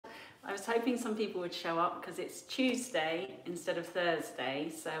I was hoping some people would show up because it's Tuesday instead of Thursday,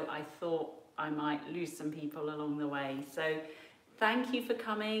 so I thought I might lose some people along the way. So thank you for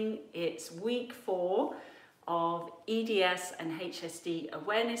coming. It's week 4 of EDS and HSD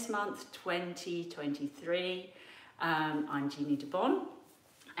Awareness Month 2023. I'm Jeannie DeBon,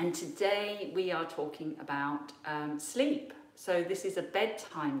 and today we are talking about sleep. So this is a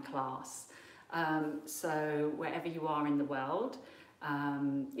bedtime class. So wherever you are in the world,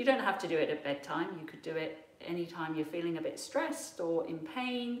 you don't have to do it at bedtime. You could do it anytime you're feeling a bit stressed or in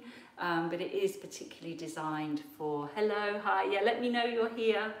pain, but it is particularly designed for hello, hi, yeah, let me know you're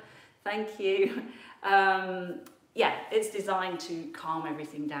here, thank you. Yeah, it's designed to calm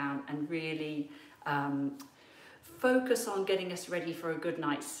everything down and really focus on getting us ready for a good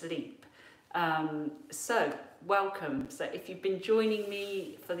night's sleep. So welcome. So if you've been joining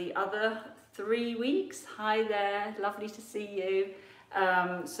me for the other 3 weeks, hi there, lovely to see you.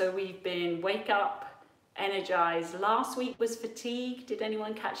 So we've been wake up, energized. Last week was fatigue. Did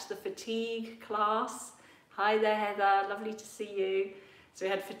anyone catch the fatigue class? Hi there, Heather, lovely to see you. So we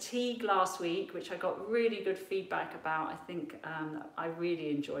had fatigue last week, which I got really good feedback about. I think I really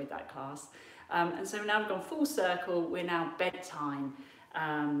enjoyed that class. And so now we've gone full circle, we're now bedtime.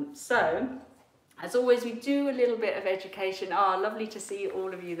 So as always, we do a little bit of education. Oh, lovely to see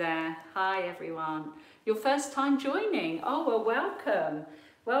all of you there. Hi, everyone. Your first time joining. Oh, well, welcome.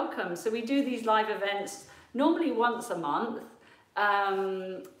 Welcome. So we do these live events normally once a month.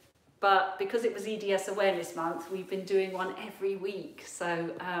 But because it was EDS Awareness Month, we've been doing one every week.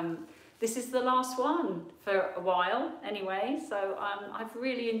 So this is the last one for a while anyway. So I've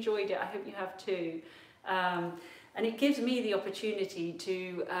really enjoyed it. I hope you have too. And it gives me the opportunity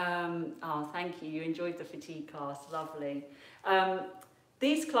to, oh, thank you, you enjoyed the fatigue class, lovely.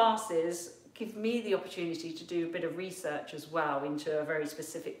 These classes give me the opportunity to do a bit of research as well into a very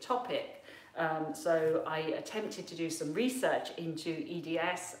specific topic. So I attempted to do some research into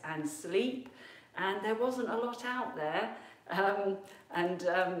EDS and sleep, and there wasn't a lot out there. I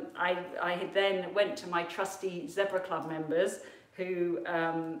then went to my trusty Zebra Club members who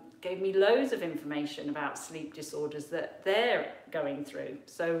gave me loads of information about sleep disorders that they're going through.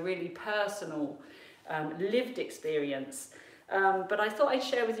 So really personal, lived experience. But I thought I'd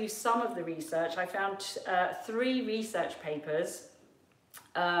share with you some of the research. I found 3 research papers,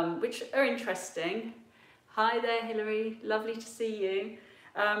 which are interesting. Hi there, Hilary, lovely to see you.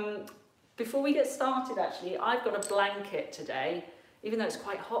 Before we get started, actually, I've got a blanket today, even though it's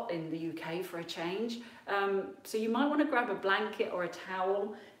quite hot in the UK for a change. So you might want to grab a blanket or a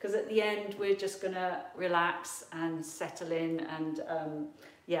towel, because at the end we're just going to relax and settle in. And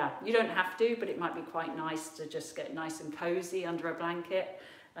yeah, you don't have to, but it might be quite nice to just get nice and cozy under a blanket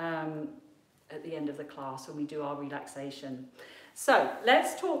at the end of the class when we do our relaxation. So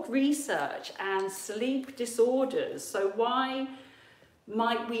let's talk research and sleep disorders. So why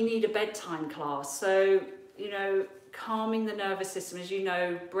might we need a bedtime class? So, you know, calming the nervous system, as you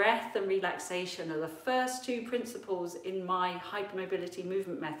know, breath and relaxation are the first 2 principles in my hypermobility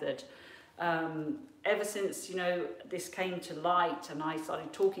movement method. Ever since, you know, this came to light and I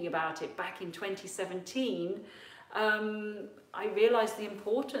started talking about it back in 2017, I realized the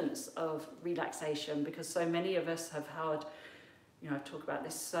importance of relaxation, because so many of us have had, you know, I talk about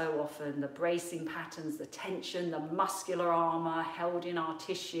this so often, the bracing patterns, the tension, the muscular armor held in our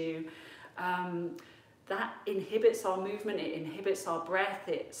tissue. That inhibits our movement, it inhibits our breath,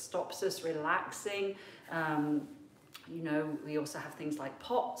 it stops us relaxing. You know, we also have things like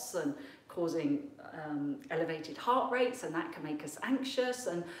POTS and causing elevated heart rates, and that can make us anxious.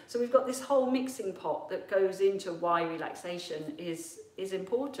 And so we've got this whole mixing pot that goes into why relaxation is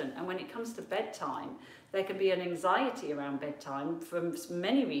important. And when it comes to bedtime, there can be an anxiety around bedtime for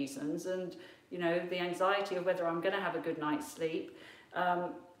many reasons. And, you know, the anxiety of whether I'm going to have a good night's sleep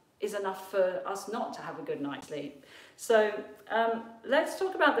is enough for us not to have a good night's sleep. So let's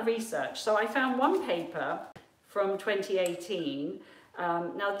talk about the research. So I found one paper from 2018.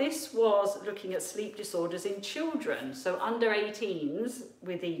 Now this was looking at sleep disorders in children, so under 18s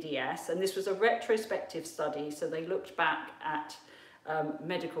with EDS, and this was a retrospective study, so they looked back at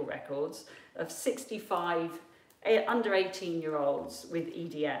medical records of 65 under 18-year-olds with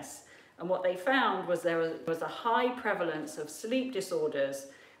EDS. And what they found was there was a high prevalence of sleep disorders,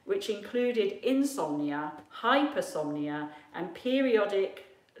 which included insomnia, hypersomnia, and periodic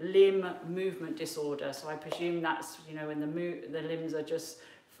limb movement disorder. So I presume that's, you know, when the limbs are just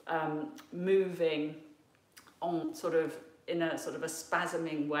moving on sort of in a sort of a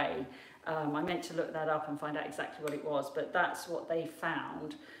spasming way. I meant to look that up and find out exactly what it was, but that's what they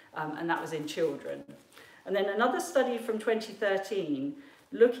found, and that was in children. And then another study from 2013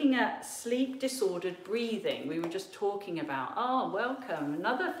 looking at sleep disordered breathing. We were just talking about, oh, welcome,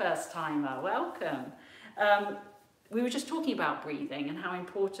 another first timer, welcome. We were just talking about breathing and how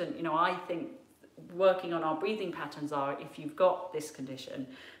important, you know, I think working on our breathing patterns are if you've got this condition.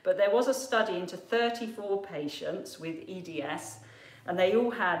 But there was a study into 34 patients with EDS, and they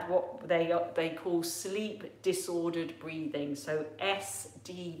all had what they call sleep disordered breathing, so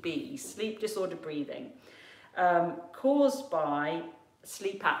SDB, sleep disordered breathing, caused by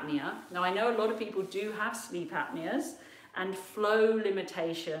sleep apnea. Now, I know a lot of people do have sleep apneas and flow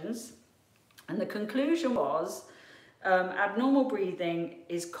limitations, and the conclusion was abnormal breathing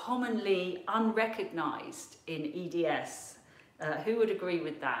is commonly unrecognized in EDS. Who would agree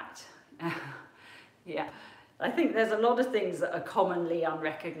with that? Yeah, I think there's a lot of things that are commonly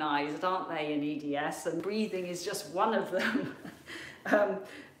unrecognized, aren't they, in EDS, and breathing is just one of them.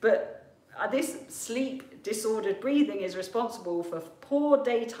 But this sleep disordered breathing is responsible for poor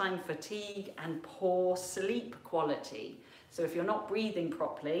daytime fatigue and poor sleep quality. So if you're not breathing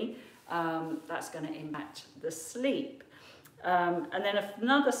properly, that's going to impact the sleep. And then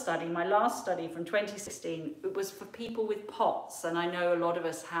another study, my last study from 2016, it was for people with POTS, and I know a lot of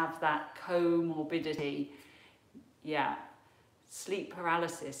us have that comorbidity. Yeah, sleep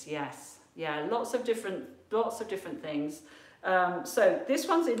paralysis, yes. Yeah, lots of different things. So this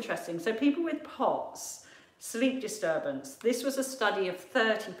one's interesting. So people with POTS, sleep disturbance, this was a study of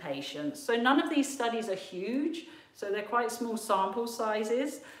 30 patients. So none of these studies are huge, so they're quite small sample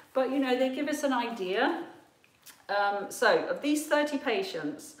sizes, but you know, they give us an idea. So of these 30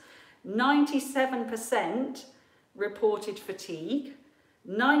 patients, 97% reported fatigue,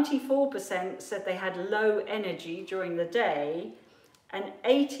 94% said they had low energy during the day, and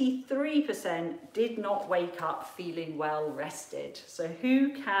 83% did not wake up feeling well rested. So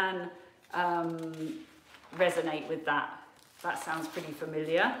who can resonate with that? That sounds pretty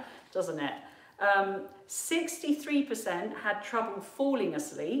familiar, doesn't it? 63% had trouble falling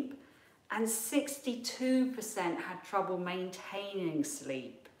asleep, and 62% had trouble maintaining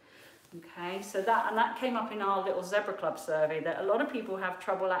sleep. Okay, so that came up in our little Zebra Club survey, that a lot of people have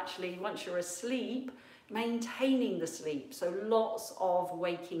trouble actually, once you're asleep, maintaining the sleep. So lots of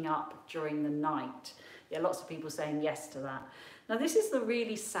waking up during the night. Yeah, lots of people saying yes to that. Now this is the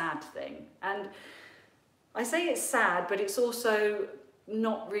really sad thing. And I say it's sad, but it's also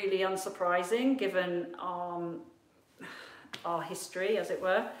not really unsurprising given our history, as it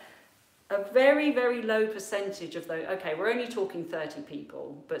were. A very, very low percentage of those, okay, we're only talking 30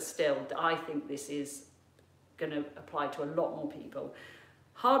 people, but still, I think this is going to apply to a lot more people.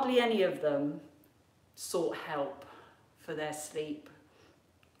 Hardly any of them sought help for their sleep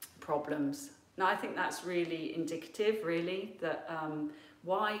problems. Now, I think that's really indicative, really, that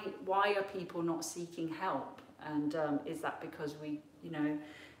why are people not seeking help? And is that because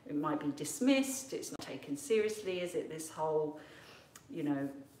it might be dismissed, it's not taken seriously? Is it this whole,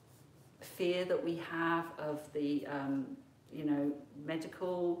 fear that we have of the,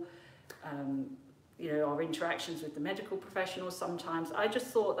 medical, our interactions with the medical professionals sometimes? I just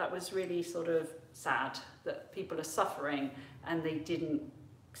thought that was really sort of sad that people are suffering and they didn't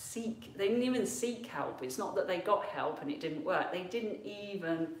even seek help. It's not that they got help and it didn't work. They didn't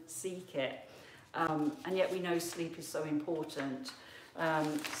even seek it. And yet we know sleep is so important.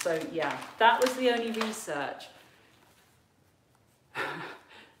 So yeah, that was the only research.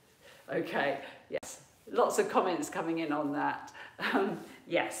 Okay, yes, lots of comments coming in on that.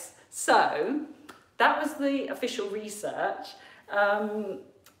 Yes, so that was the official research.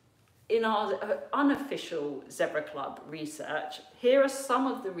 In our unofficial Zebra Club research, here are some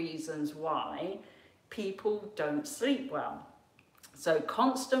of the reasons why people don't sleep well. So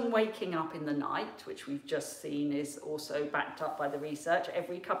constant waking up in the night, which we've just seen is also backed up by the research.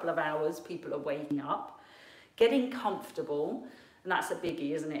 Every couple of hours, people are waking up. Getting comfortable. And that's a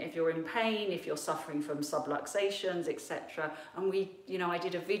biggie, isn't it? If you're in pain, if you're suffering from subluxations, etc. And I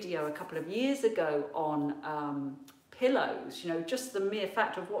did a video a couple of years ago on pillows. Just the mere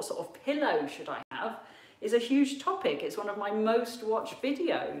fact of what sort of pillow should I have is a huge topic. It's one of my most watched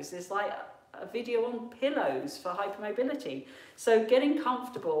videos. It's like a video on pillows for hypermobility. So getting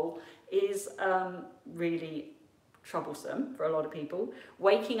comfortable is really troublesome for a lot of people.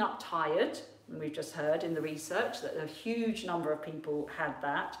 Waking up tired. And we've just heard in the research that a huge number of people had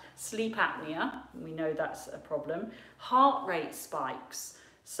that. Sleep apnea, we know that's a problem. Heart rate spikes,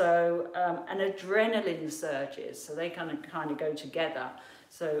 so and adrenaline surges, so they kind of go together.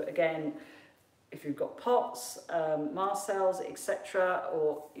 So again, if you've got POTS, mast cells, etc.,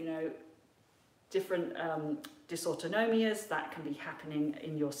 or different dysautonomias, that can be happening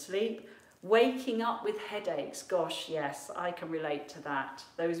in your sleep. Waking up with headaches, gosh, yes, I can relate to that.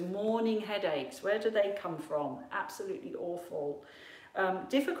 Those morning headaches, where do they come from? Absolutely awful.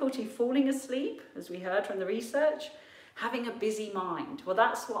 Difficulty falling asleep, as we heard from the research. Having a busy mind. Well,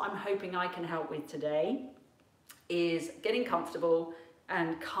 that's what I'm hoping I can help with today, is getting comfortable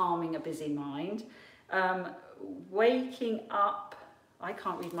and calming a busy mind. Waking up, I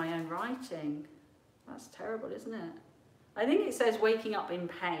can't read my own writing. That's terrible, isn't it? I think it says waking up in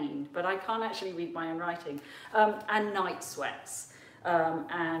pain, but I can't actually read my own writing. And night sweats.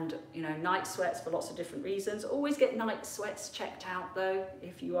 And you know, night sweats for lots of different reasons. Always get night sweats checked out though,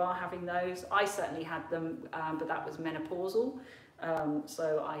 if you are having those. I certainly had them, but that was menopausal.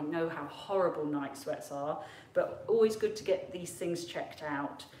 So I know how horrible night sweats are, but always good to get these things checked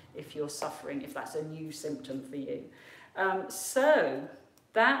out if you're suffering, if that's a new symptom for you. So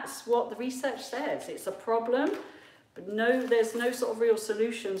that's what the research says. It's a problem, but there's no sort of real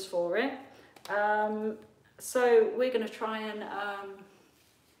solutions for it. So we're going to try and,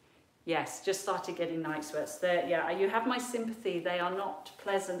 yes, just started getting night sweats there. Yeah, you have my sympathy. They are not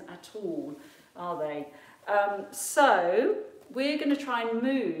pleasant at all, are they? So we're going to try and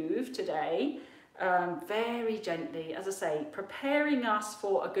move today very gently, as I say, preparing us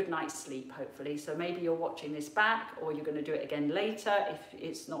for a good night's sleep, hopefully. So maybe you're watching this back, or you're going to do it again later if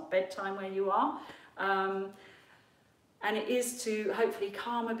it's not bedtime where you are. And it is to hopefully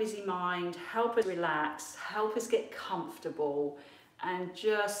calm a busy mind, help us relax, help us get comfortable, and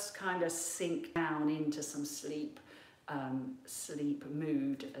just kind of sink down into some sleep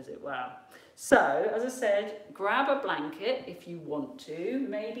mood, as it were. So, as I said, grab a blanket if you want to.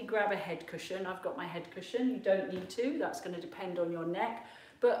 Maybe grab a head cushion. I've got my head cushion. You don't need to. That's going to depend on your neck.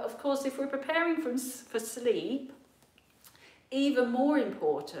 But of course, if we're preparing for sleep, even more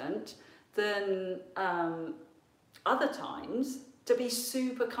important than other times, to be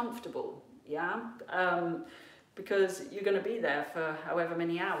super comfortable, yeah? Because you're going to be there for however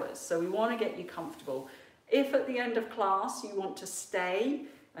many hours. So we want to get you comfortable. If at the end of class you want to stay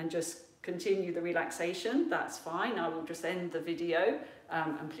and just continue the relaxation, that's fine. I will just end the video,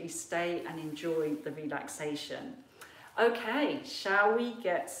 and please stay and enjoy the relaxation. Okay, shall we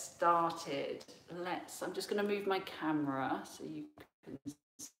get started? I'm just going to move my camera so you can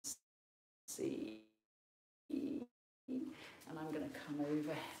see. And I'm going to come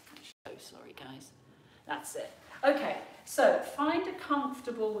over. Oh, sorry guys. That's it. Okay, so find a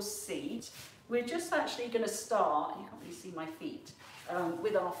comfortable seat. We're just actually going to start, you can't really see my feet,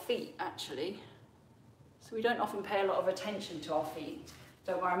 with our feet actually. So we don't often pay a lot of attention to our feet.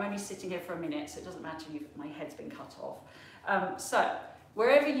 Don't worry, I'm only sitting here for a minute, so it doesn't matter if my head's been cut off. So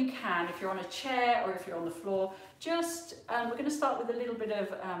wherever you can, if you're on a chair or if you're on the floor, just, we're going to start with a little bit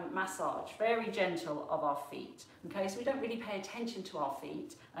of massage, very gentle, of our feet. Okay, so we don't really pay attention to our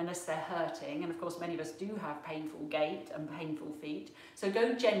feet unless they're hurting. And of course, many of us do have painful gait and painful feet. So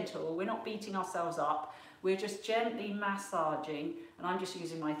go gentle, we're not beating ourselves up. We're just gently massaging, and I'm just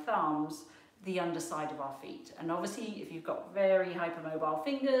using my thumbs, the underside of our feet. And obviously, if you've got very hypermobile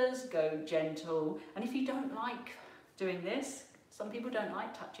fingers, go gentle. And if you don't like doing this, some people don't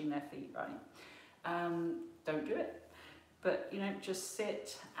like touching their feet, right? Don't do it. But, you know, just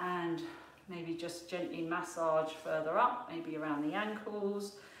sit and maybe just gently massage further up, maybe around the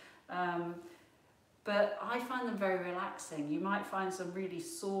ankles. But I find them very relaxing. You might find some really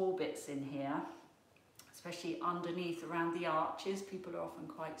sore bits in here, especially underneath around the arches. People are often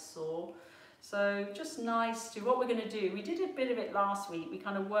quite sore. So just nice to, what we're going to do, we did a bit of it last week. We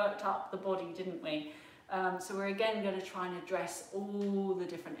kind of worked up the body, didn't we? So we're again going to try and address all the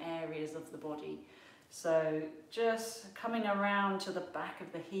different areas of the body. So just coming around to the back of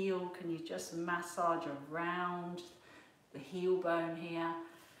the heel, can you just massage around the heel bone here?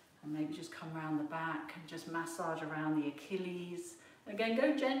 And maybe just come around the back and just massage around the Achilles. Again,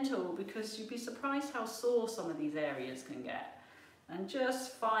 go gentle, because you'd be surprised how sore some of these areas can get. And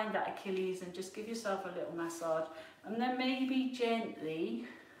just find that Achilles and just give yourself a little massage. And then maybe gently,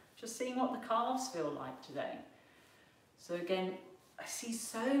 just seeing what the calves feel like today. So again, I see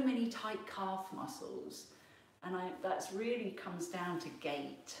so many tight calf muscles, and that's really comes down to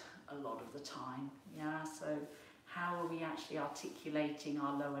gait a lot of the time. Yeah, so how are we actually articulating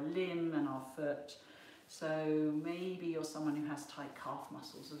our lower limb and our foot? So maybe you're someone who has tight calf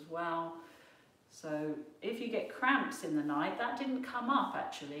muscles as well. So if you get cramps in the night, that didn't come up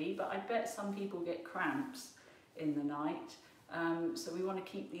actually, but I bet some people get cramps in the night. So we want to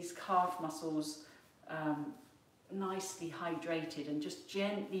keep these calf muscles nicely hydrated and just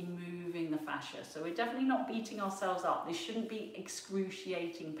gently moving the fascia. So we're definitely not beating ourselves up. This shouldn't be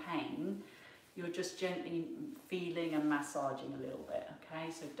excruciating pain. you're just gently feeling and massaging a little bit,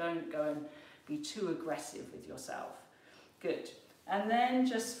 okay? So don't go and be too aggressive with yourself. Good. And then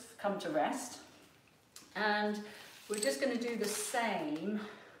just come to rest. And we're just going to do the same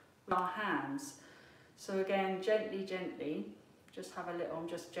with our hands. So again, gently, gently, just have a little, I'm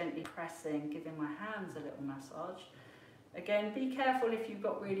just gently pressing, giving my hands a little massage. Again, be careful if you've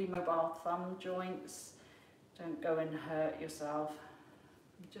got really mobile thumb joints. Don't go and hurt yourself.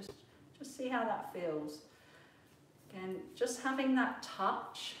 Just see how that feels. Again, just having that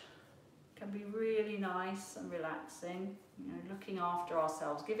touch can be really nice and relaxing. You know, looking after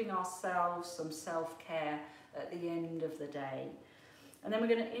ourselves, giving ourselves some self-care at the end of the day. And then we're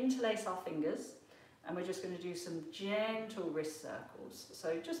going to interlace our fingers, and we're just going to do some gentle wrist circles.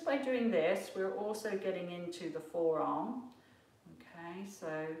 So just by doing this, we're also getting into the forearm. Okay,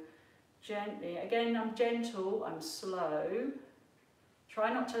 so gently, again, I'm gentle, I'm slow.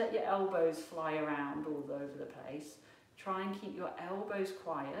 Try not to let your elbows fly around all over the place. Try and keep your elbows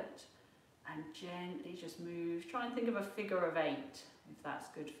quiet and gently just move. Try and think of a figure of 8, if that's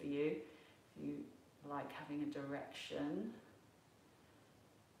good for you. If you like having a direction.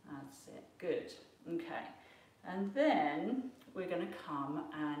 That's it, good. Okay, and then we're going to come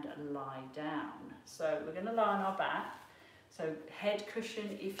and lie down. So we're going to lie on our back. So head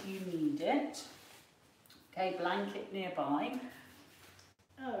cushion if you need it. Okay, blanket nearby.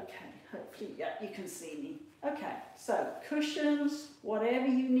 Okay, hopefully, yeah, you can see me. Okay, so cushions, whatever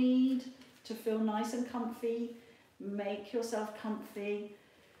you need to feel nice and comfy, make yourself comfy.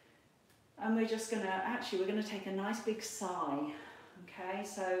 And we're just going to, we're going to take a nice big sigh. Okay,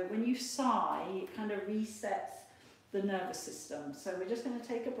 so when you sigh, it kind of resets the nervous system. So we're just going to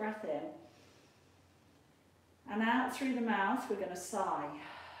take a breath in. And out through the mouth, we're going to sigh.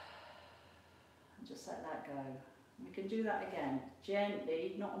 And just let that go. We can do that again,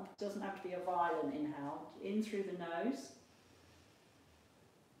 gently, doesn't have to be a violent inhale. In through the nose.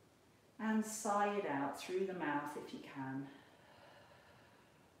 And sigh it out through the mouth if you can.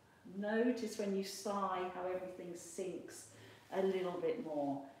 Notice when you sigh how everything sinks a little bit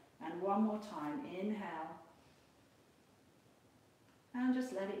more. And one more time, inhale. And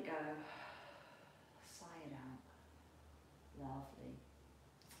just let it go. Sigh it out. Lovely.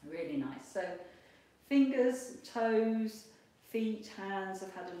 Really nice. So fingers, toes, feet, hands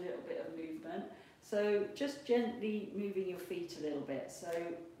have had a little bit of movement. So just gently moving your feet a little bit. So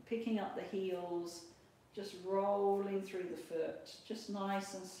picking up the heels, just rolling through the foot, just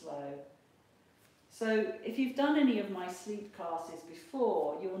nice and slow. So if you've done any of my sleep classes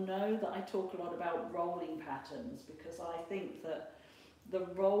before, you'll know that I talk a lot about rolling patterns, because I think that the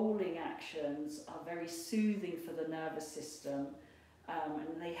rolling actions are very soothing for the nervous system,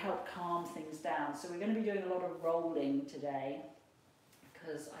 and they help calm things down. So we're going to be doing a lot of rolling today,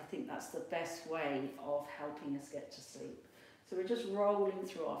 because I think that's the best way of helping us get to sleep. So we're just rolling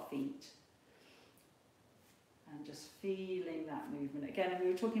through our feet. And just feeling that movement. Again, we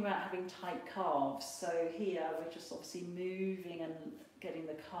were talking about having tight calves. So here we're just obviously moving and getting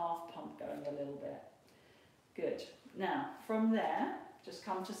the calf pump going a little bit. Good. Now, from there, just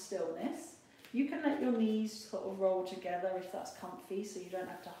come to stillness. You can let your knees sort of roll together if that's comfy, so you don't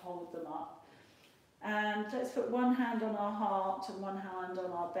have to hold them up. And let's put one hand on our heart and one hand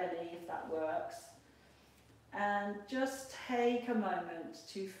on our belly if that works. And just take a moment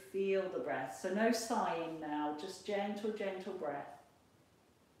to feel the breath. So no sighing now, just gentle, gentle breath.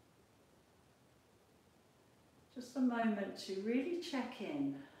 Just a moment to really check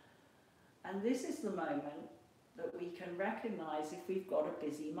in. And this is the moment that we can recognize if we've got a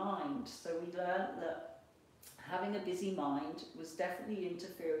busy mind. So we learned that having a busy mind was definitely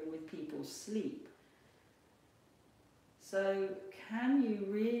interfering with people's sleep. So can you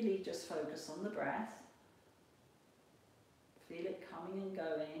really just focus on the breath? Feel it coming and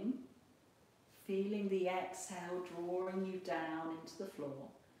going, feeling the exhale drawing you down into the floor.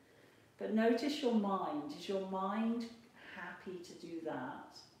 But notice your mind. Is your mind happy to do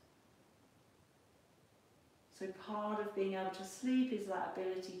that? So part of being able to sleep is that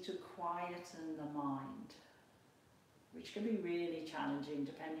ability to quieten the mind, which can be really challenging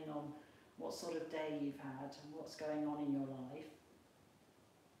depending on what sort of day you've had and what's going on in your life.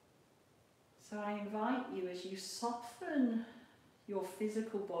 So I invite you, as you soften your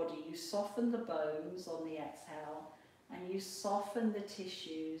physical body, you soften the bones on the exhale and you soften the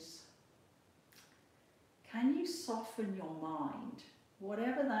tissues. Can you soften your mind,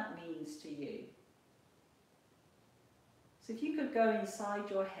 whatever that means to you? So if you could go inside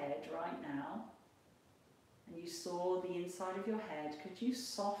your head right now and you saw the inside of your head, could you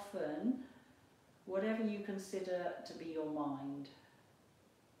soften whatever you consider to be your mind?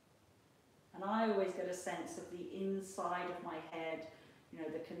 And I always get a sense of the inside of my head, you know,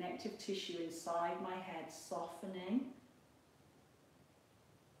 the connective tissue inside my head softening.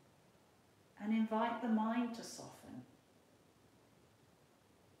 And invite the mind to soften.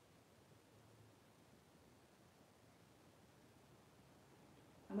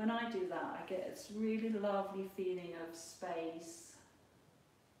 And when I do that, I get this really lovely feeling of space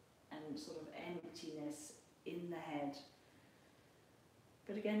and sort of emptiness in the head.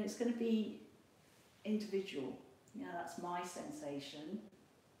 But again, it's going to be individual. You know, that's my sensation.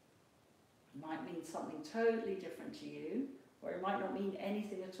 It might mean something totally different to you, or it might not mean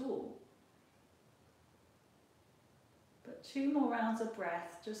anything at all. But 2 more rounds of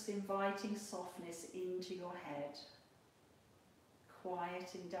breath, just inviting softness into your head,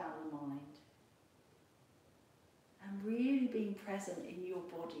 quieting down the mind, and really being present in your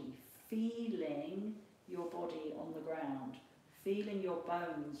body, feeling your body on the ground, feeling your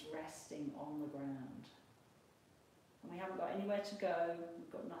bones resting on the ground. And we haven't got anywhere to go,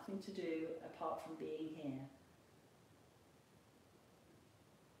 we've got nothing to do apart from being here.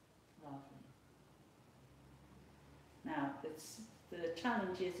 Lovely. Now, the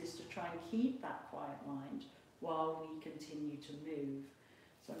challenge is to try and keep that quiet mind while we continue to move.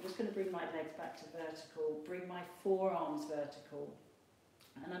 So I'm just going to bring my legs back to vertical, bring my forearms vertical,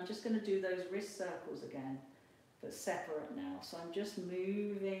 and I'm just going to do those wrist circles again, but separate now. So I'm just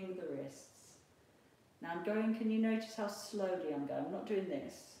moving the wrists. Now I'm going, can you notice how slowly I'm going? I'm not doing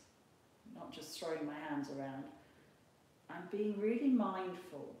this, not just throwing my hands around. I'm being really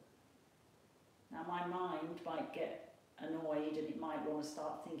mindful. Now my mind might get annoyed and it might want to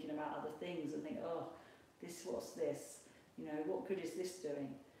start thinking about other things and think, oh, what's this? You know, what good is this doing?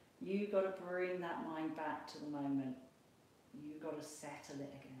 You've got to bring that mind back to the moment. You've got to settle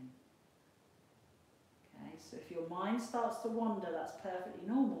it again. Okay, so if your mind starts to wander, that's perfectly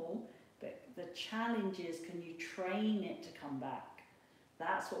normal, but the challenge is, can you train it to come back?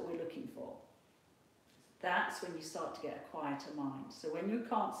 That's what we're looking for. That's when you start to get a quieter mind. So when you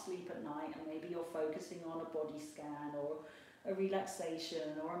can't sleep at night and maybe you're focusing on a body scan or a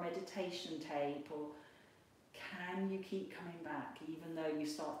relaxation or a meditation tape, or can you keep coming back even though you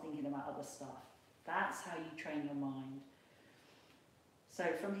start thinking about other stuff? That's how you train your mind. So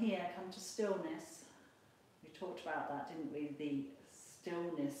from here, come to stillness. We talked about that, didn't we? The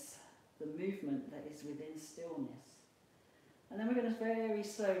stillness, the movement that is within stillness. And then we're going to very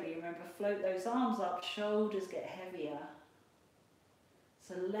slowly, remember, float those arms up, shoulders get heavier.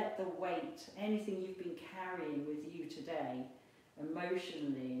 So let the weight, anything you've been carrying with you today,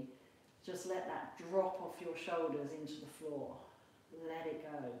 emotionally, just let that drop off your shoulders into the floor. Let it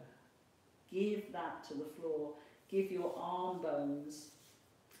go. Give that to the floor. Give your arm bones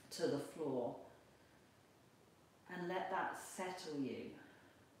to the floor. And let that settle you.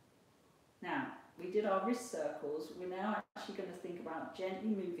 Now, we did our wrist circles. We're now actually going to think about gently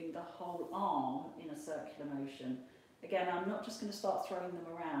moving the whole arm in a circular motion. Again, I'm not just going to start throwing them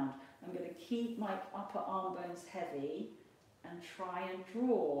around. I'm going to keep my upper arm bones heavy and try and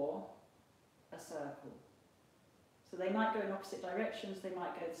draw a circle. So they might go in opposite directions, they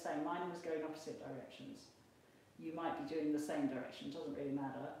might go the same. Mine was going opposite directions. You might be doing the same direction, doesn't really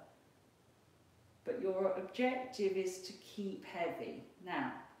matter. But your objective is to keep heavy.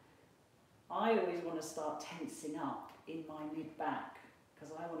 Now, I always want to start tensing up in my mid-back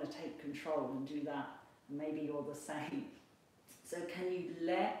because I want to take control and do that. And maybe you're the same. So can you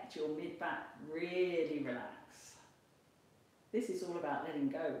let your mid-back really relax? This is all about letting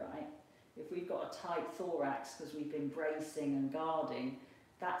go, right? If we've got a tight thorax because we've been bracing and guarding,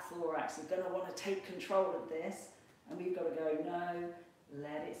 that thorax is going to want to take control of this, and we've got to go, no,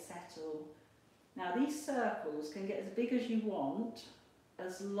 let it settle. Now these circles can get as big as you want,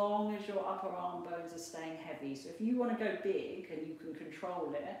 as long as your upper arm bones are staying heavy. So if you want to go big and you can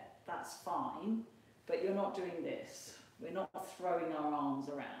control it, that's fine, but you're not doing this. We're not throwing our arms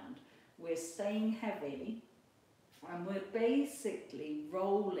around. We're staying heavy, and we're basically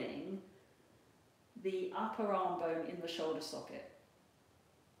rolling the upper arm bone in the shoulder socket.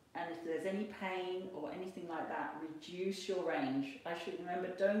 And if there's any pain or anything like that, reduce your range. I should remember,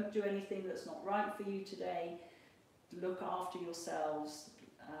 don't do anything that's not right for you today. Look after yourselves,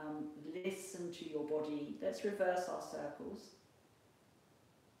 listen to your body. Let's reverse our circles.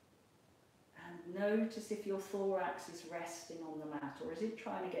 And notice if your thorax is resting on the mat, or is it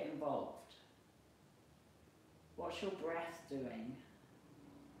trying to get involved? What's your breath doing?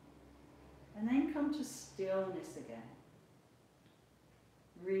 And then come to stillness again.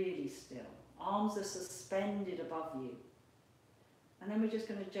 Really still. Arms are suspended above you. And then we're just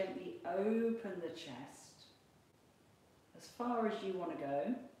going to gently open the chest as far as you want to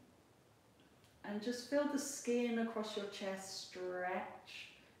go. And just feel the skin across your chest stretch.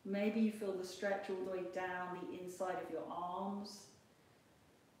 Maybe you feel the stretch all the way down the inside of your arms.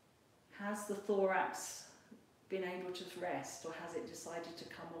 Has the thorax been able to rest, or has it decided to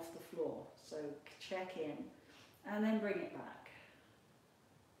come off the floor? So check in and then bring it back.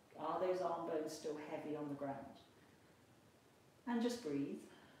 Are those arm bones still heavy on the ground? And just breathe.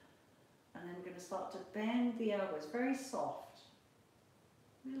 And then we're going to start to bend the elbows, very soft.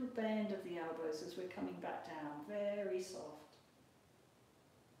 Little bend of the elbows as we're coming back down, very soft.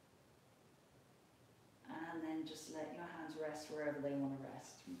 And then just let your hands rest wherever they want to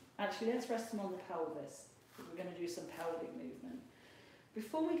rest. Actually, let's rest them on the pelvis. We're going to do some pelvic movement.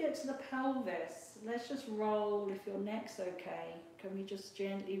 Before we get to the pelvis, let's just roll. If your neck's okay, can we just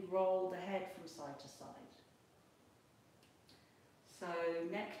gently roll the head from side to side? So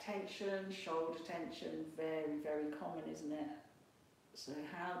neck tension, shoulder tension, very, very common, isn't it? So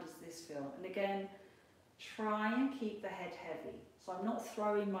how does this feel? And again, try and keep the head heavy. So I'm not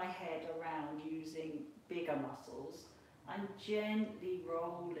throwing my head around using bigger muscles. I'm gently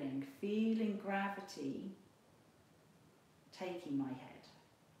rolling, feeling gravity taking my head.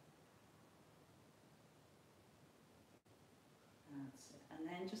 That's it. And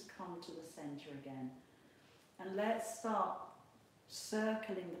then just come to the center again. And let's start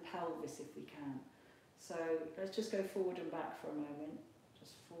circling the pelvis if we can. So let's just go forward and back for a moment.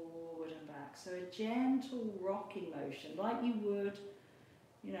 Just forward and back. So a gentle rocking motion, like you would,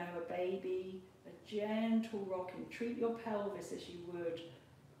 you know, a baby, a gentle rocking. Treat your pelvis as you would,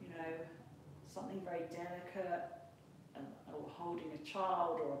 you know, something very delicate, or holding a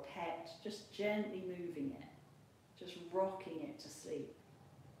child or a pet, just gently moving it, just rocking it to sleep.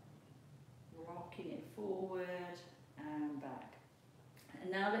 Rocking it forward and back.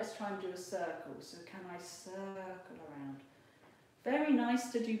 And now let's try and do a circle. So can I circle around? Very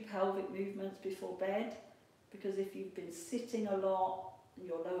nice to do pelvic movements before bed, because if you've been sitting a lot and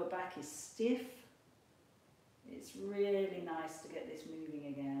your lower back is stiff, it's really nice to get this moving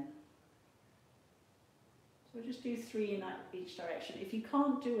again. So we'll just do 3 in each direction. If you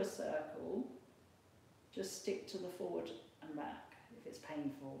can't do a circle, just stick to the forward and back if it's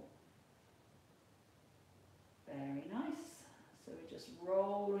painful. Very nice. So we're just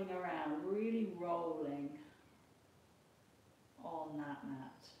rolling around, really rolling on that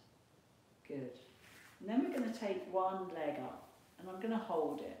mat. Good. And then we're going to take one leg up, and I'm going to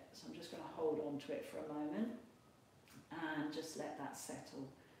hold it. So I'm just going to hold on to it for a moment and just let that settle.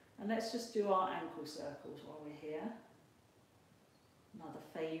 And let's just do our ankle circles while we're here. Another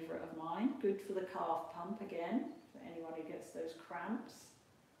favourite of mine, good for the calf pump again, for anyone who gets those cramps.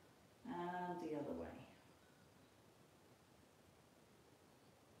 And the other way.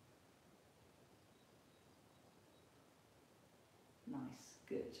 Nice,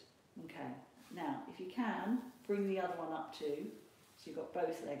 good. Okay, now if you can, bring the other one up too. So you've got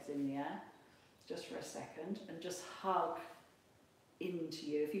both legs in the air, just for a second, and just hug into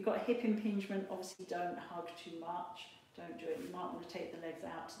you. If you've got hip impingement, obviously don't hug too much. Don't do it. You might want to take the legs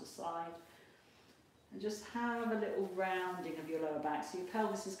out to the side. And just have a little rounding of your lower back. So your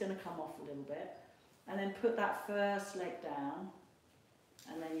pelvis is going to come off a little bit. And then put that first leg down.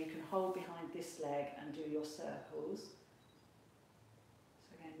 And then you can hold behind this leg and do your circles.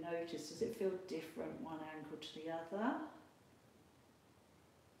 So again, notice, does it feel different one ankle to the other?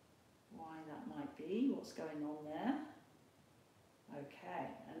 Why that might be, what's going on there. Okay,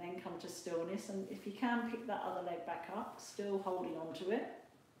 and then come to stillness, and if you can, pick that other leg back up, still holding on to it,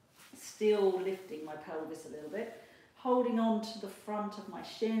 still lifting my pelvis a little bit, holding on to the front of my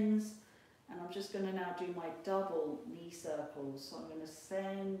shins, and I'm just going to now do my double knee circles. So I'm going to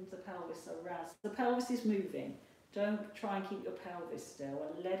send the pelvis around. So the pelvis is moving. Don't try and keep your pelvis still,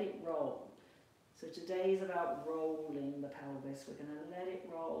 and let it roll. So today is about rolling the pelvis. We're going to let it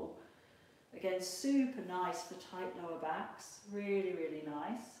roll. Again, super nice for tight lower backs, really, really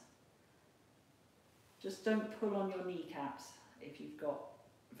nice. Just don't pull on your kneecaps if you've got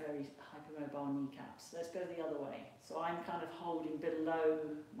very hypermobile kneecaps. Let's go the other way. So I'm kind of holding below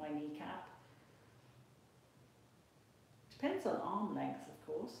my kneecap. Depends on arm length, of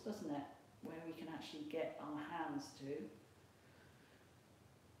course, doesn't it? Where we can actually get our hands to.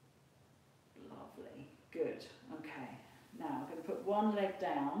 Lovely, good, okay. Now I'm going to put one leg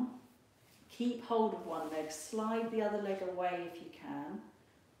down. Keep hold of one leg, slide the other leg away if you can,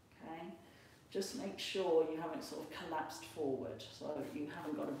 okay? Just make sure you haven't sort of collapsed forward, so you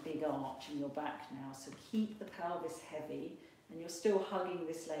haven't got a big arch in your back now. So keep the pelvis heavy, and you're still hugging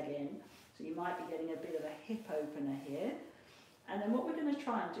this leg in, so you might be getting a bit of a hip opener here. And then what we're going to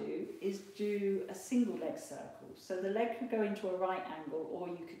try and do is do a single leg circle. So the leg could go into a right angle, or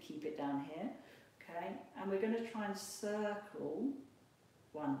you could keep it down here. Okay, and we're going to try and circle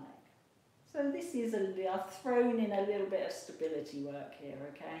one leg. So this is I've thrown in a little bit of stability work here,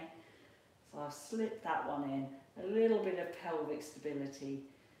 okay? So I've slipped that one in, a little bit of pelvic stability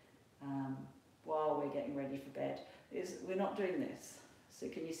while we're getting ready for bed. We're not doing this. So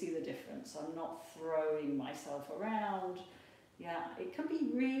can you see the difference? I'm not throwing myself around. Yeah, it can be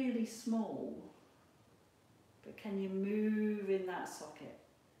really small, but can you move in that socket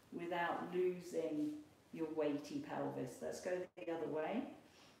without losing your weighty pelvis? Let's go the other way.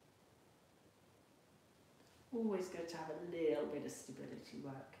 Always good to have a little bit of stability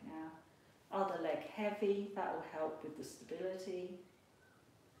work now. Other leg heavy, that will help with the stability.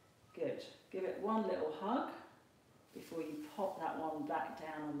 Good. Give it one little hug before you pop that one back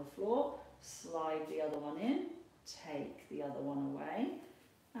down on the floor. Slide the other one in, take the other one away,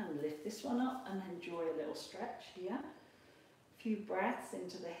 and lift this one up and enjoy a little stretch here. A few breaths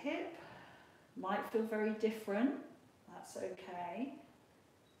into the hip. Might feel very different, that's okay.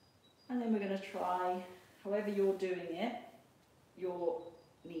 And then we're going to try, however you're doing it, your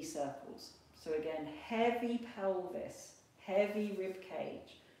knee circles. So again, heavy pelvis, heavy rib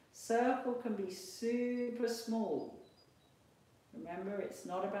cage. Circle can be super small. Remember, it's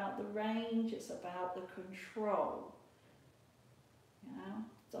not about the range, it's about the control. You know,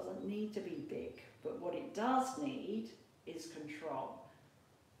 it doesn't need to be big, but what it does need is control.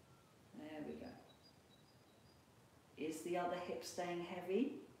 There we go. Is the other hip staying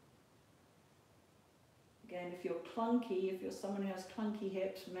heavy? Again, if you're clunky, if you're someone who has clunky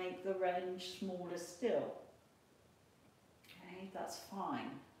hips, make the range smaller still. Okay, that's fine.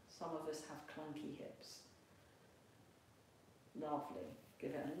 Some of us have clunky hips. Lovely.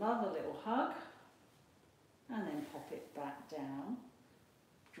 Give it another little hug and then pop it back down.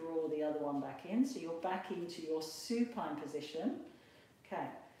 Draw the other one back in, so you're back into your supine position. Okay,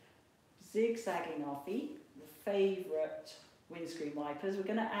 zigzagging our feet, the favourite windscreen wipers. We're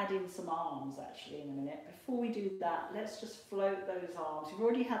going to add in some arms actually in a minute. Before we do that, let's just float those arms. We've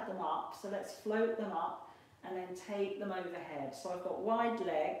already had them up, so let's float them up and then take them overhead. So I've got wide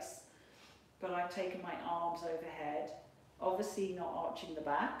legs, but I've taken my arms overhead, obviously not arching the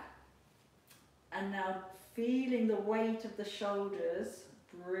back. And now feeling the weight of the shoulders,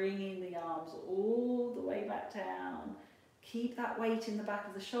 bringing the arms all the way back down. Keep that weight in the back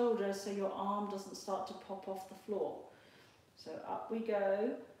of the shoulder so your arm doesn't start to pop off the floor. So up we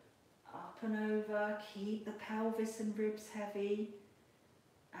go, up and over, keep the pelvis and ribs heavy,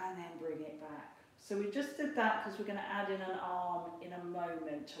 and then bring it back. So we just did that because we're going to add in an arm in a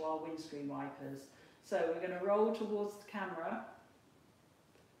moment to our windscreen wipers. So we're going to roll towards the camera,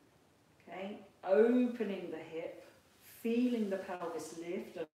 okay, opening the hip, feeling the pelvis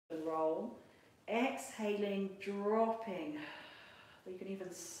lift and roll, exhaling, dropping, you can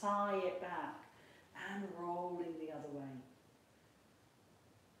even sigh it back, and rolling the other way.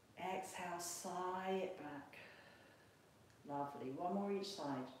 Exhale, sigh it back. Lovely. One more each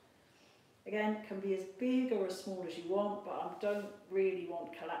side. Again, it can be as big or as small as you want, but I don't really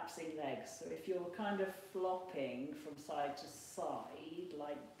want collapsing legs. So if you're kind of flopping from side to side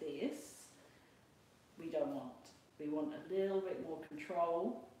like this, we don't want. We want a little bit more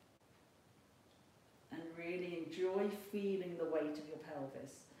control and really enjoy feeling the weight of your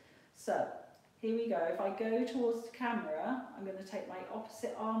pelvis. So here we go. If I go towards the camera, I'm going to take my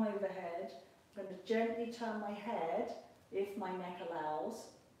opposite arm overhead. I'm going to gently turn my head, if my neck allows,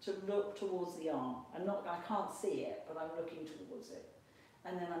 to look towards the arm. I can't see it, but I'm looking towards it.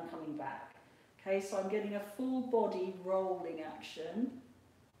 And then I'm coming back. Okay, so I'm getting a full body rolling action.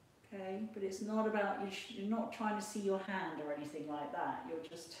 Okay, but it's not about, you're not trying to see your hand or anything like that. You're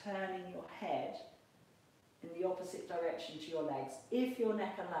just turning your head in the opposite direction to your legs, if your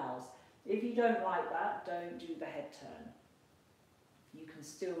neck allows. If you don't like that, don't do the head turn. You can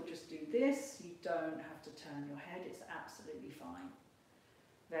still just do this. You don't have to turn your head. It's absolutely fine.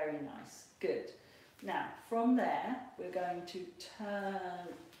 Very nice. Good. Now, from there, we're going to turn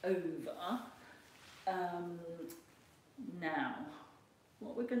over. Now,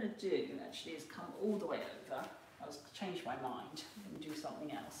 what we're going to do actually is come all the way over. I'll change my mind and do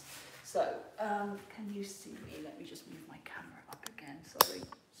something else. So, can you see me? Let me just move my camera up again. Sorry,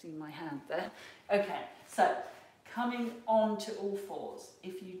 see my hand there. Okay, so coming on to all fours.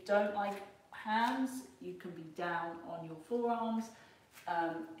 If you don't like hands, you can be down on your forearms.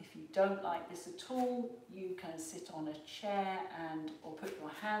 If you don't like this at all, you can sit on a chair or put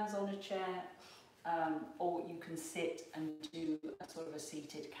your hands on a chair, or you can sit and do a sort of a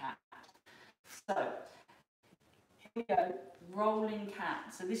seated cat. So we go, rolling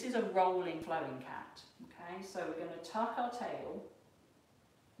cat. So this is a rolling, flowing cat. Okay, so we're going to tuck our tail,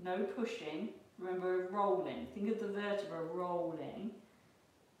 no pushing. Remember, we're rolling. Think of the vertebra rolling.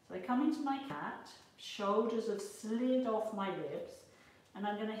 So I come into my cat, shoulders have slid off my ribs, and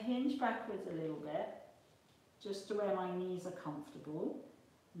I'm going to hinge backwards a little bit, just to where my knees are comfortable.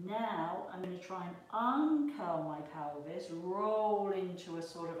 Now I'm going to try and uncurl my pelvis, roll into a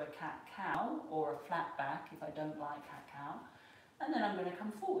sort of a cat-cow or a flat back if I don't like cat-cow, and then I'm going to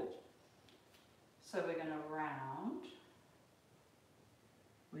come forward. So we're going to round,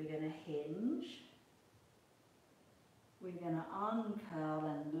 we're going to hinge, we're going to uncurl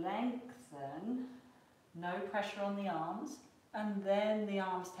and lengthen, no pressure on the arms, and then the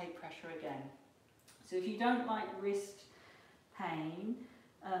arms take pressure again. So if you don't like wrist pain,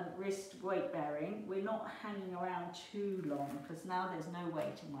 wrist weight bearing, we're not hanging around too long because now there's no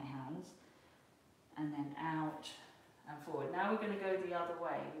weight in my hands. And then out and forward. Now we're going to go the other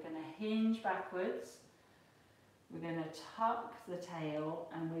way. We're going to hinge backwards. We're going to tuck the tail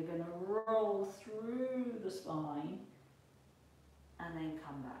and we're going to roll through the spine and then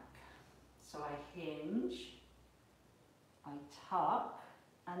come back. So I hinge, I tuck,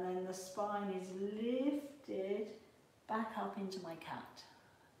 and then the spine is lifted back up into my cat.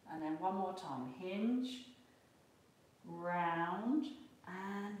 And then one more time, hinge, round,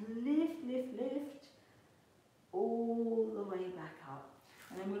 and lift, lift, lift, all the way back up.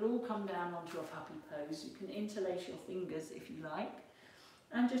 And then we'll all come down onto a puppy pose. You can interlace your fingers if you like,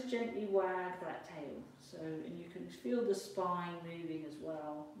 and just gently wag that tail. So, and you can feel the spine moving as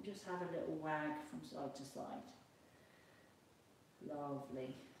well. Just have a little wag from side to side.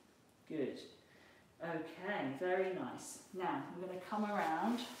 Lovely. Good. Okay, very nice. Now, I'm going to come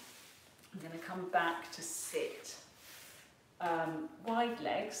around. I'm going to come back to sit. Wide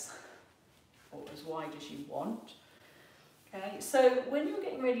legs, or as wide as you want. Okay, so when you're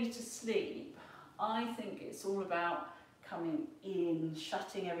getting ready to sleep, I think it's all about coming in,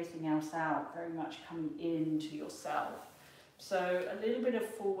 shutting everything else out, very much coming into yourself. So a little bit of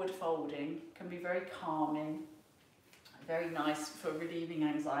forward folding can be very calming, very nice for relieving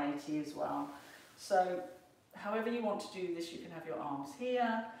anxiety as well. So however you want to do this, you can have your arms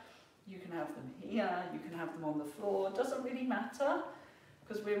here, you can have them here, you can have them on the floor. It doesn't really matter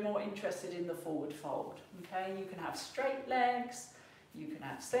because we're more interested in the forward fold. Okay, you can have straight legs, you can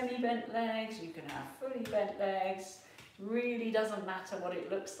have semi-bent legs, you can have fully bent legs. Really doesn't matter what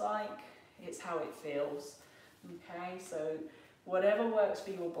it looks like, it's how it feels. Okay, so whatever works for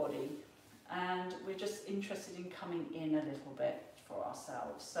your body. And we're just interested in coming in a little bit for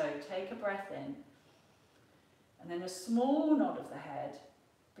ourselves. So take a breath in, and then a small nod of the head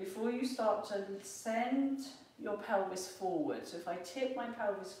before you start to send your pelvis forward. So if I tip my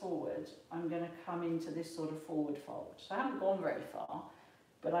pelvis forward, I'm going to come into this sort of forward fold. So I haven't gone very far,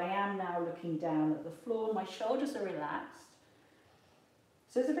 but I am now looking down at the floor. My shoulders are relaxed.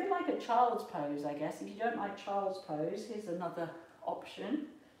 So it's a bit like a child's pose, I guess. If you don't like child's pose, here's another option.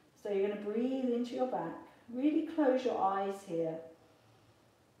 So you're going to breathe into your back, really close your eyes here,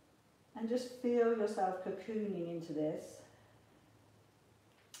 and just feel yourself cocooning into this.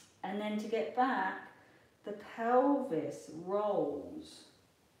 And then to get back, the pelvis rolls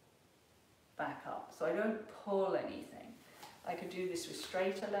back up. So I don't pull anything. I could do this with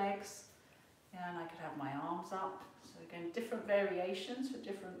straighter legs, and I could have my arms up. So again, different variations for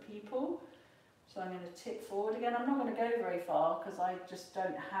different people. So I'm going to tip forward again. I'm not going to go very far because I just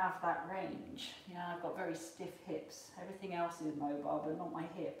don't have that range. Yeah, I've got very stiff hips. Everything else is mobile, but not my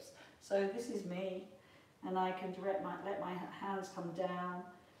hips. So this is me, and I can let my hands come down,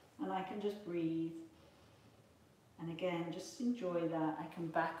 and I can just breathe. And again, just enjoy that. I can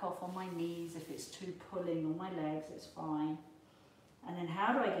back off on my knees if it's too pulling on my legs, it's fine. And then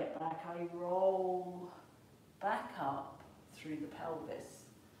how do I get back? I roll back up through the pelvis.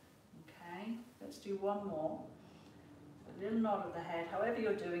 Okay, let's do one more. A little nod of the head, however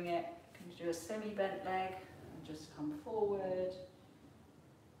you're doing it. You can do a semi-bent leg and just come forward.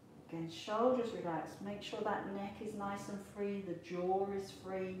 Again, shoulders relaxed. Make sure that neck is nice and free, the jaw is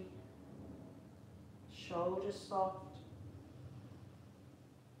free. Shoulders soft.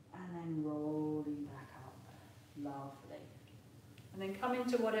 And then rolling back up. Lovely. And then come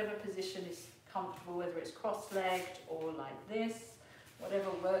into whatever position is comfortable, whether it's cross-legged or like this.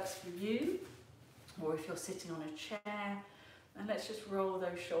 Whatever works for you, or if you're sitting on a chair, and let's just roll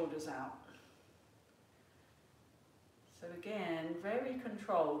those shoulders out. So again, very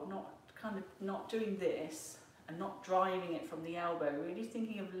controlled, not doing this and not driving it from the elbow, really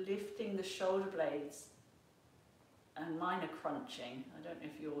thinking of lifting the shoulder blades, and mine are crunching. I don't know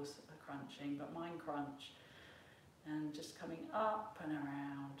if yours are crunching, but mine crunch. And just coming up and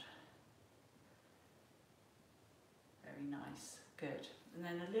around. Very nice, good. And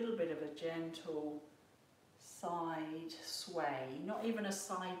then a little bit of a gentle side sway, not even a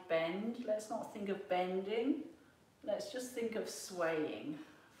side bend. Let's not think of bending. Let's just think of swaying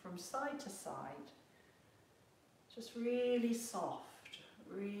from side to side. Just really soft,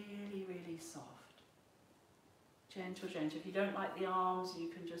 really, really soft. Gentle, gentle. If you don't like the arms, you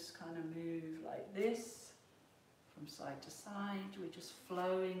can just kind of move like this, from side to side. We're just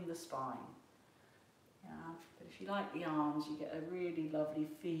flowing the spine. Yeah, but if you like the arms, you get a really lovely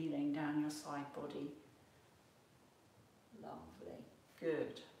feeling down your side body. Lovely,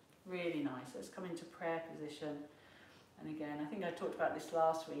 good, really nice. Let's come into prayer position. And again, I think I talked about this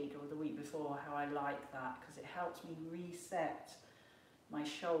last week or the week before, how I like that, because it helps me reset my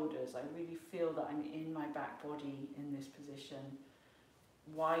shoulders. I really feel that I'm in my back body in this position.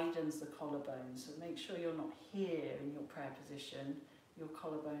 Widens the collarbones, so make sure you're not here in your prayer position. Your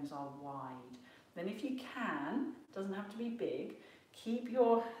collarbones are wide. Then if you can, doesn't have to be big, keep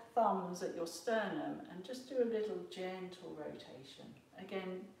your thumbs at your sternum and just do a little gentle rotation.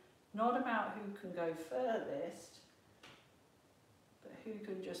 Again, not about who can go furthest, but who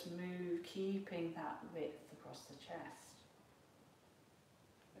can just move, keeping that width across the chest.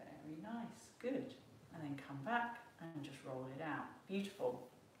 Very nice, good. And then come back and just roll it out. Beautiful.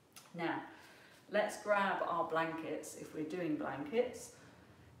 Now, let's grab our blankets, if we're doing blankets.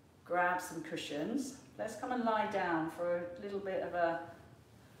 Grab some cushions. Let's come and lie down for a little bit of a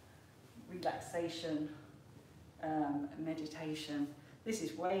relaxation, meditation. This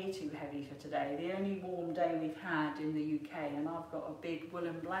is way too heavy for today. The only warm day we've had in the UK, and I've got a big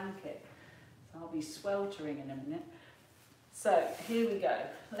woolen blanket, so I'll be sweltering in a minute. So here we go.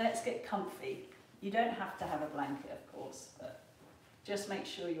 Let's get comfy. You don't have to have a blanket, of course, but just make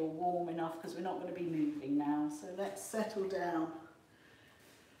sure you're warm enough, because we're not going to be moving now. So let's settle down.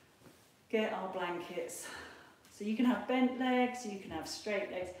 Get our blankets. So you can have bent legs, you can have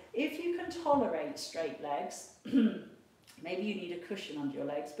straight legs. If you can tolerate straight legs, maybe you need a cushion under your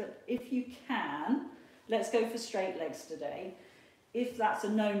legs, but if you can, let's go for straight legs today. If that's a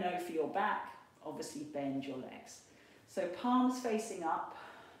no-no for your back, obviously bend your legs. So palms facing up.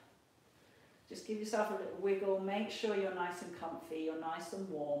 Just give yourself a little wiggle. Make sure you're nice and comfy, you're nice and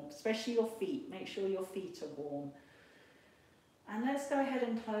warm, especially your feet. Make sure your feet are warm. And let's go ahead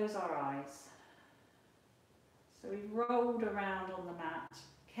and close our eyes. So we've rolled around on the mat,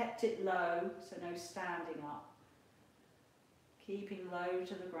 kept it low, so no standing up. Keeping low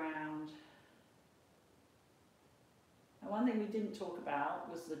to the ground. Now, one thing we didn't talk about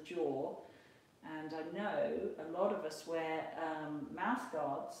was the jaw. And I know a lot of us wear mouth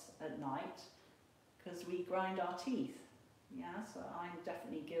guards at night because we grind our teeth. Yeah, so I'm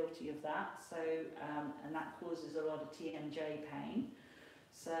definitely guilty of that. So, and that causes a lot of TMJ pain.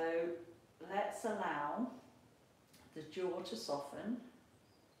 So let's allow the jaw to soften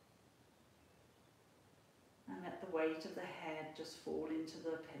and let the weight of the head just fall into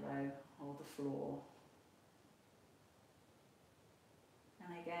the pillow or the floor.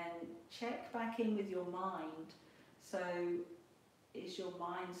 And again, check back in with your mind. So is your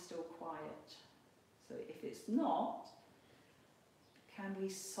mind still quiet? So if it's not, can we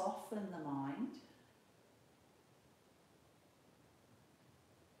soften the mind?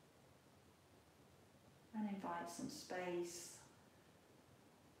 And invite some space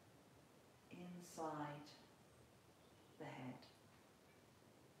inside the head.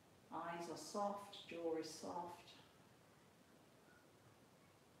 Eyes are soft, jaw is soft.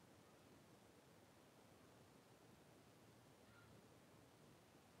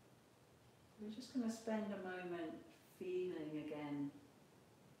 We're just going to spend a moment feeling again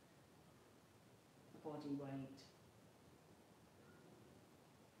the body weight.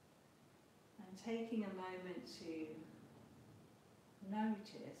 And taking a moment to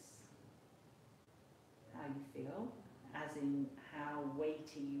notice how you feel, as in how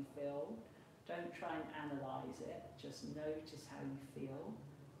weighty you feel. Don't try and analyse it, just notice how you feel.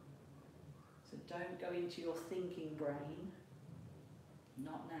 So don't go into your thinking brain,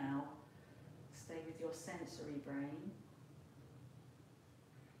 not now. Stay with your sensory brain.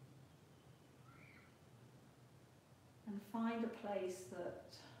 And find a place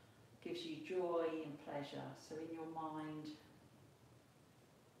that gives you joy and pleasure. So in your mind,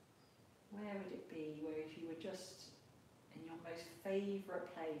 where would it be? Where if you were just in your most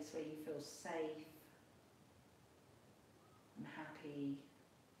favourite place where you feel safe and happy.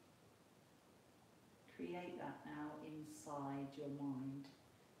 Create that now inside your mind.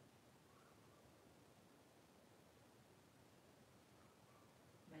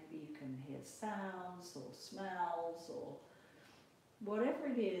 Maybe you can hear it's sounds or smells or whatever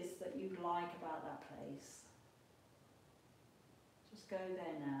it is that you like about that place. Just go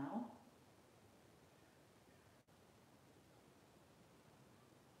there now.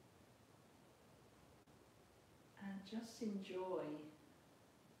 And just enjoy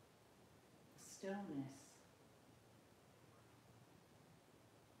the stillness.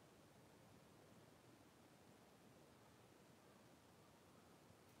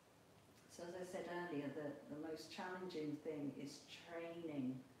 So as I said earlier, the most challenging thing is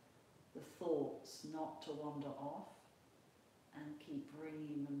training the thoughts not to wander off and keep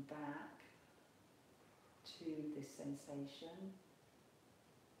bringing them back to this sensation,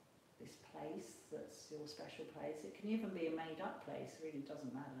 this place that's your special place. It can even be a made-up place, really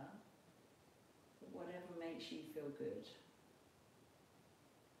doesn't matter. But whatever makes you feel good.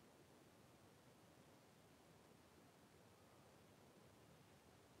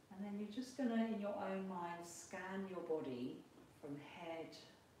 And then you're just going to, in your own mind, scan your body from head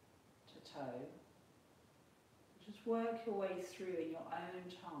to toe. Just work your way through in your own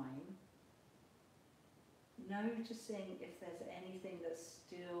time, noticing if there's anything that's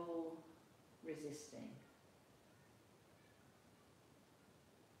still resisting.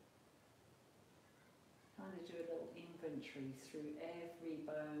 Kind of do a little inventory through every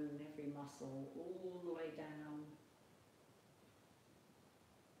bone, every muscle, all the way down,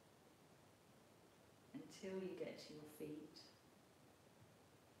 until you get to your feet.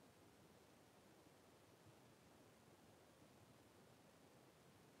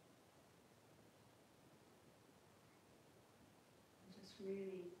 And just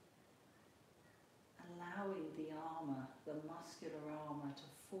really allowing the armour, the muscular armour, to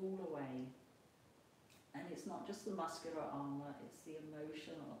fall away. And it's not just the muscular armour, it's the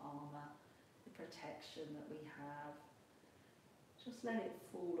emotional armour, the protection that we have. Just let it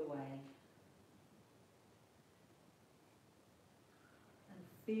fall away.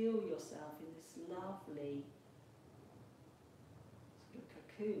 Feel yourself in this lovely sort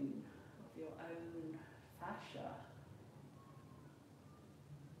of cocoon of your own fascia.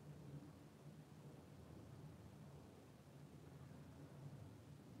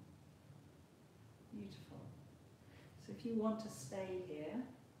 Beautiful. So if you want to stay here,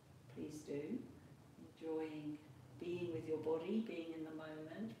 please do. Enjoying being with your body, being in the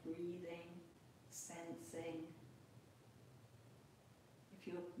moment, breathing, sensing. If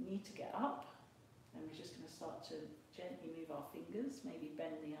you need to get up, then we're just going to start to gently move our fingers, maybe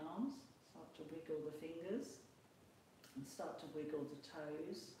bend the arms, start to wiggle the fingers, and start to wiggle the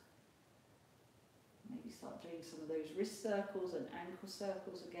toes. Maybe start doing some of those wrist circles and ankle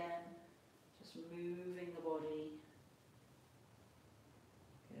circles again, just moving the body.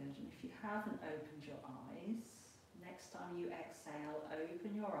 Good, and if you haven't opened your eyes, next time you exhale,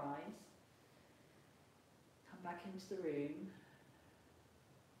 open your eyes, come back into the room.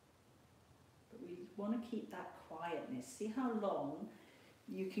 We want to keep that quietness. See how long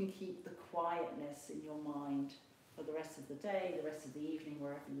you can keep the quietness in your mind for the rest of the day, the rest of the evening,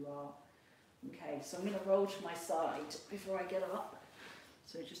 wherever you are. Okay, so I'm going to roll to my side before I get up.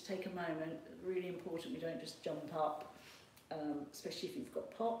 So just take a moment. Really important we don't just jump up, especially if you've got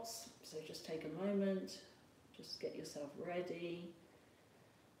POTS. So just take a moment, just get yourself ready,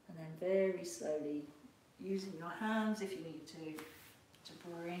 and then very slowly, using your hands if you need to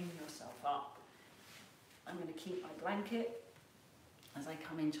bring yourself up. I'm going to keep my blanket as I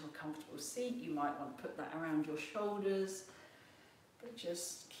come into a comfortable seat. You might want to put that around your shoulders, but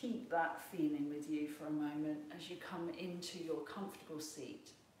just keep that feeling with you for a moment as you come into your comfortable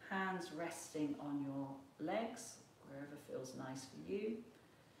seat. Hands resting on your legs, wherever feels nice for you.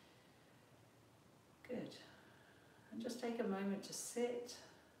 Good. And just take a moment to sit,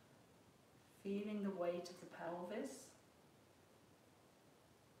 feeling the weight of the pelvis.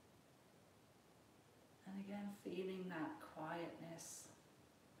 And again, feeling that quietness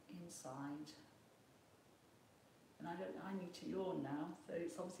inside. And I need to yawn now, so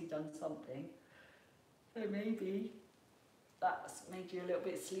it's obviously done something. So maybe that's made you a little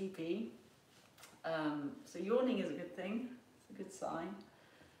bit sleepy. So yawning is a good thing, it's a good sign.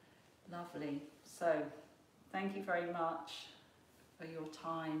 Lovely. So thank you very much for your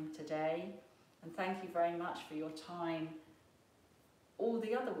time today. And thank you very much for your time all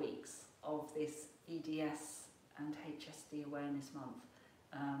the other weeks of this EDS and HSD Awareness Month.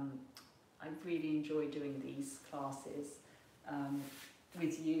 I really enjoy doing these classes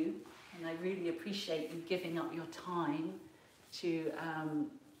with you, and I really appreciate you giving up your time to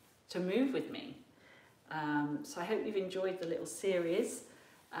move with me. So I hope you've enjoyed the little series.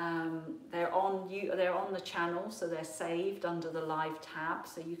 They're on the channel, so they're saved under the live tab,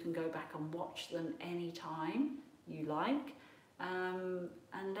 so you can go back and watch them anytime you like. And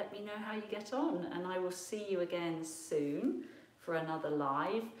let me know how you get on, and I will see you again soon for another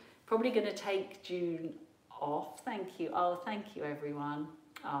live. Probably going to take June off. Thank you. Oh, thank you everyone.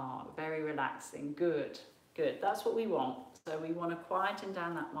 Oh, very relaxing. Good. That's what we want. So we want to quieten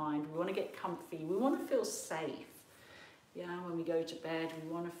down that mind. We want to get comfy. We want to feel safe. Yeah, when we go to bed, we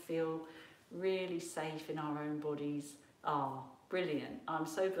want to feel really safe in our own bodies. Oh, brilliant. I'm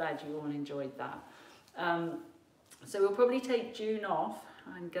so glad you all enjoyed that. So we'll probably take June off.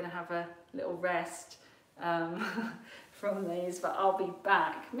 I'm going to have a little rest from these, but I'll be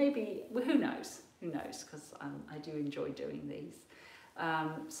back. Maybe, well, who knows, because I do enjoy doing these.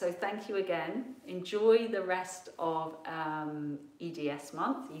 So thank you again. Enjoy the rest of EDS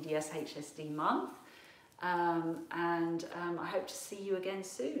month, EDS HSD month. And I hope to see you again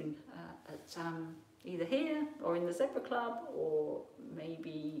soon at either here or in the Zebra Club, or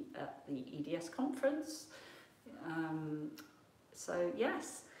maybe at the EDS conference. So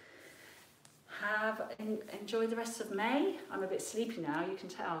yes, enjoy the rest of May. I'm a bit sleepy now, you can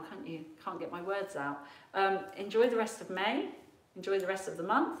tell, can't you? Can't get my words out. Enjoy the rest of May, enjoy the rest of the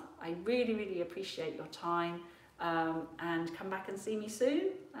month. I really, really appreciate your time, and come back and see me soon.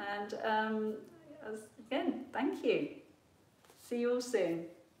 And again, thank you. See you all soon.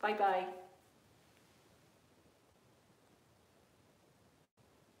 Bye bye.